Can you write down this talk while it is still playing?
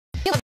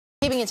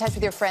keeping in touch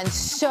with your friends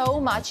so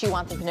much you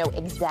want them to know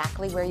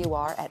exactly where you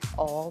are at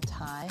all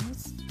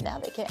times? Now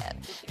they can.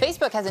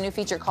 Facebook has a new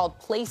feature called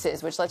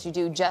Places, which lets you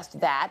do just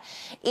that.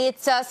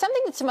 It's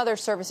something that some other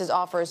services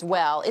offer as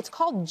well. It's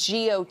called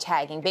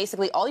Geo-Tagging.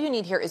 Basically, all you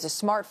need here is a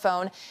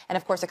smartphone and,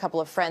 of course, a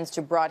couple of friends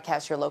to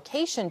broadcast your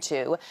location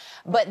to.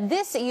 But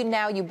this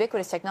now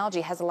ubiquitous technology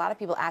has a lot of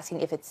people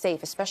asking if it's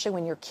safe, especially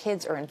when your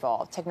kids are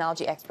involved.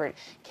 Technology expert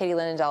Katie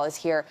Linendahl is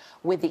here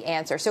with the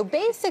answer. So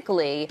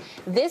basically,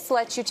 this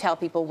lets you tell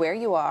people where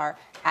you are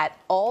at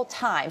all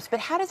times, but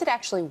how does it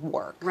actually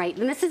work? Right,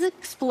 and this is an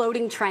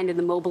exploding trend in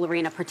the mobile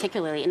arena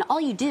particularly, and all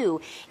you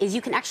do is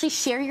you can actually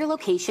share your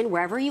location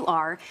wherever you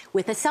are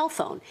with a cell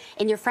phone,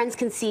 and your friends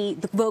can see,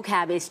 the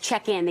vocab is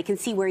check in, they can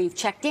see where you've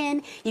checked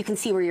in, you can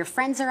see where your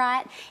friends are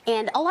at,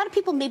 and a lot of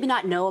people maybe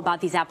not know about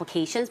these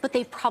applications, but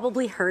they've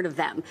probably heard of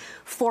them.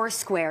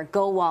 Foursquare,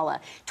 GoWalla,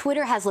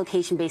 Twitter has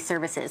location-based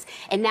services,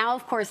 and now,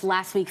 of course,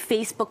 last week,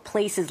 Facebook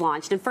Places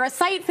launched, and for a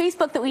site,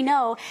 Facebook, that we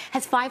know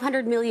has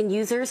 500 million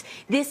users,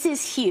 this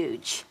is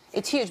huge.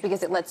 It's huge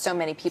because it lets so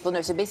many people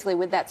know. So basically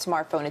with that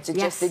smartphone, it's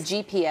just the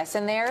GPS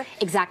in there.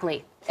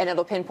 Exactly. And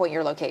it'll pinpoint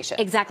your location.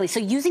 Exactly.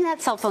 So using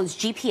that cell phone's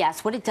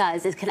GPS, what it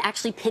does is it can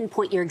actually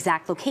pinpoint your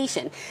exact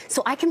location.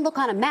 So I can look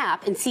on a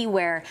map and see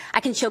where, I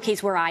can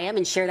showcase where I am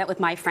and share that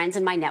with my friends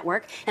in my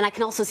network. And I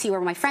can also see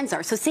where my friends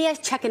are. So say I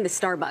check into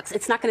Starbucks.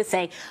 It's not going to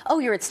say, oh,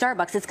 you're at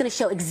Starbucks. It's going to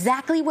show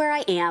exactly where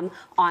I am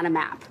on a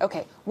map.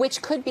 Okay,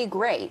 which could be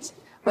great.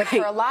 But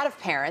for a lot of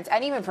parents,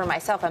 and even for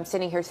myself, I'm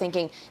sitting here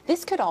thinking,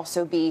 this could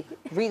also be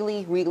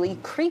really, really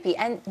creepy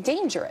and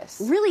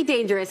dangerous. Really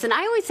dangerous. And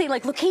I always say,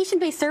 like,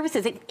 location-based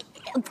services,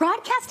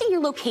 broadcasting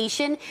your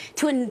location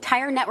to an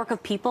entire network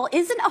of people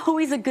isn't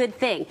always a good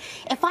thing.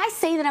 If I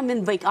say that I'm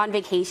on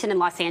vacation in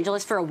Los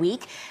Angeles for a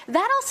week,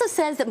 that also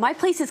says that my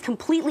place is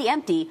completely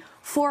empty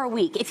for a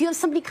week. If you have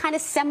somebody kind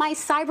of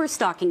semi-cyber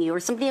stalking you or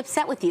somebody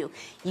upset with you,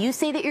 you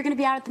say that you're going to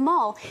be out at the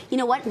mall, you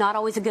know what, not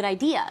always a good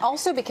idea.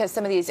 Also because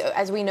some of these,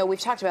 as we know, we've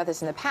talked about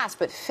this in the past,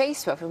 but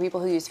Facebook, for people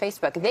who use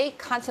Facebook, they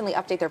constantly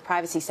update their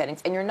privacy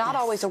settings and you're not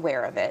always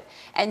aware of it.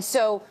 And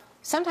so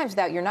sometimes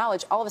without your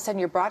knowledge, all of a sudden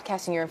you're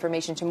broadcasting your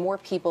information to more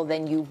people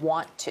than you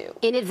want to.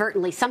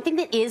 Inadvertently. Something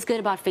that is good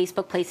about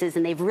Facebook Places,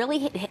 and they've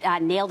really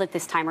nailed it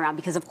this time around,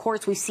 because of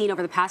course we've seen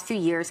over the past few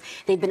years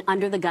they've been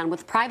under the gun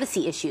with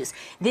privacy issues.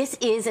 This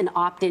is an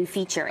opt-in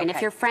feature, and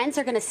if your friends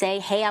are going to say,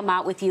 hey, I'm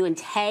out with you, and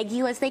tag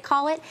you as they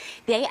call it,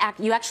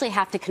 you actually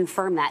have to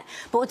confirm that.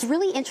 But what's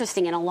really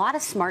interesting, in a lot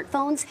of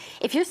smartphones,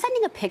 if you're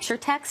sending a picture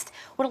text,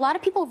 what a lot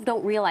of people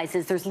don't realize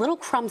is there's little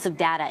crumbs of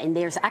data, and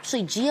there's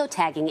actually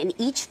geotagging in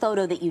each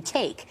photo that you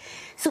take.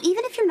 So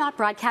even if you're not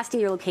broadcasting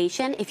your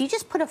location, if you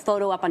just put a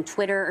photo up on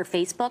Twitter or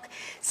Facebook,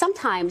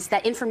 sometimes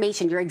that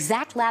information, your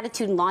exact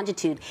latitude and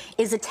longitude,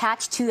 is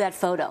attached to that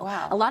photo.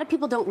 Wow. A lot of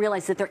people don't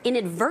realize that they're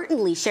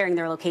inadvertently sharing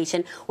their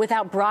location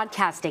without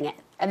broadcasting it.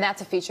 And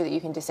that's a feature that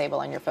you can disable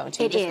on your phone,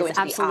 too. It just go is,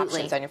 into absolutely. the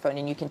options on your phone,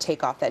 and you can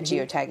take off that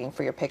geotagging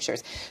for your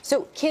pictures.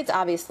 So kids,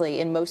 obviously,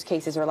 in most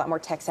cases, are a lot more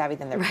tech-savvy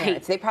than their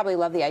parents. They probably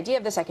love the idea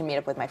of this. I can meet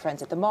up with my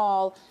friends at the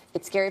mall.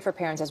 It's scary for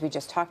parents, as we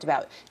just talked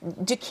about.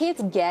 Do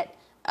kids get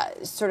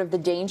sort of the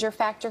danger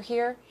factor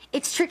here?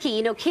 It's tricky.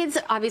 You know, kids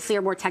obviously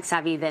are more tech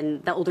savvy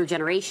than the older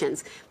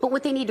generations, but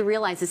what they need to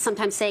realize is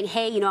sometimes saying,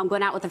 hey, you know, I'm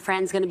going out with a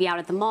friend, going to be out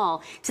at the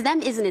mall, to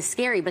them isn't as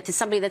scary, but to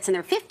somebody that's in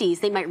their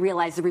 50s, they might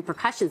realize the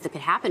repercussions that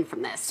could happen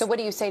from this. So what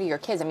do you say to your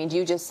kids? I mean, do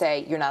you just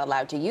say you're not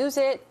allowed to use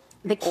it?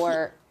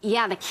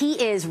 Yeah, the key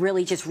is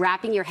really just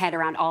wrapping your head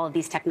around all of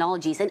these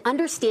technologies and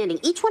understanding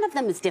each one of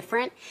them is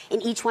different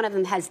and each one of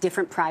them has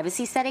different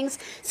privacy settings.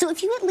 So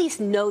if you at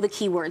least know the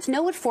keywords,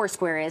 know what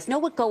Foursquare is, know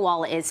what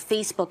GoWalla is,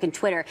 Facebook and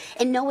Twitter,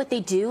 and know what they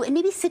do, and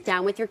maybe sit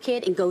down with your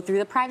kid and go through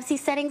the privacy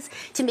settings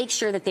to make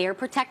sure that they are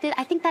protected,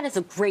 I think that is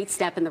a great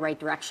step in the right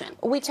direction.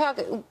 We talk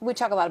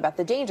a lot about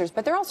the dangers,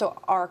 but there also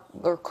are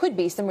or could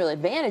be some real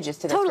advantages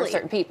to this for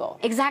certain people.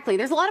 Exactly.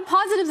 There's a lot of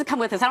positives that come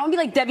with this. I don't want to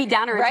be like Debbie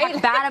Downer and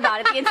talk bad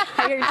about it the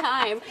entire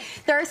time.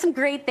 There are some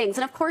great things.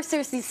 And of course,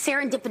 there's these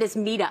serendipitous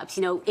meetups.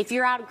 You know, if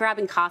you're out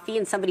grabbing coffee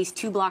and somebody's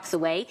 2 blocks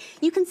away,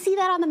 you can see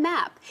that on the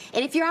map.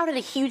 And if you're out at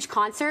a huge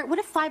concert, what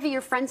if 5 of your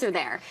friends are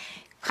there?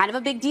 Kind of a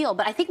big deal,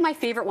 but I think my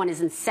favorite one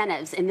is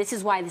incentives, and this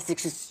is why this is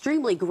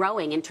extremely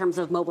growing in terms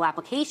of mobile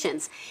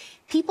applications.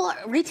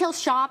 Retail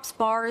shops,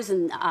 bars,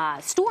 and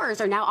stores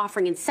are now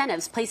offering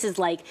incentives. Places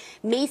like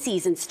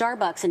Macy's and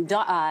Starbucks and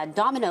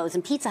Domino's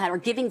and Pizza Hut are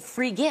giving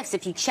free gifts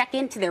if you check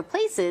into their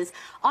places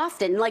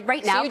often. Like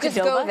right now, so you just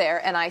go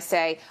there and I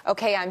say,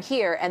 okay, I'm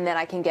here, and then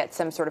I can get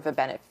some sort of a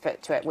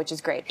benefit to it, which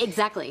is great.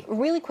 Exactly.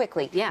 Really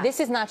quickly, this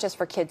is not just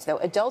for kids, though.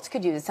 Adults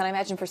could use this, and I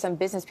imagine for some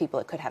business people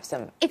it could have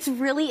some... It's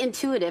really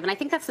intuitive, and I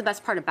think that's the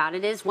best part about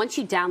it is once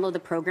you download the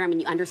program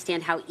and you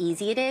understand how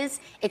easy it is,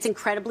 it's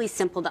incredibly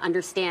simple to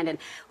understand. And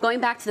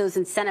going back to those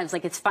incentives,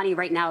 like it's funny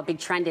right now, a big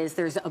trend is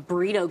there's a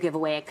burrito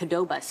giveaway at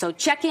Qdoba. So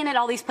check in at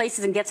all these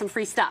places and get some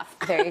free stuff.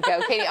 There you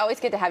go. Katie,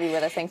 always good to have you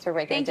with us. Thanks for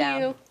breaking it down.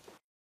 Thank you.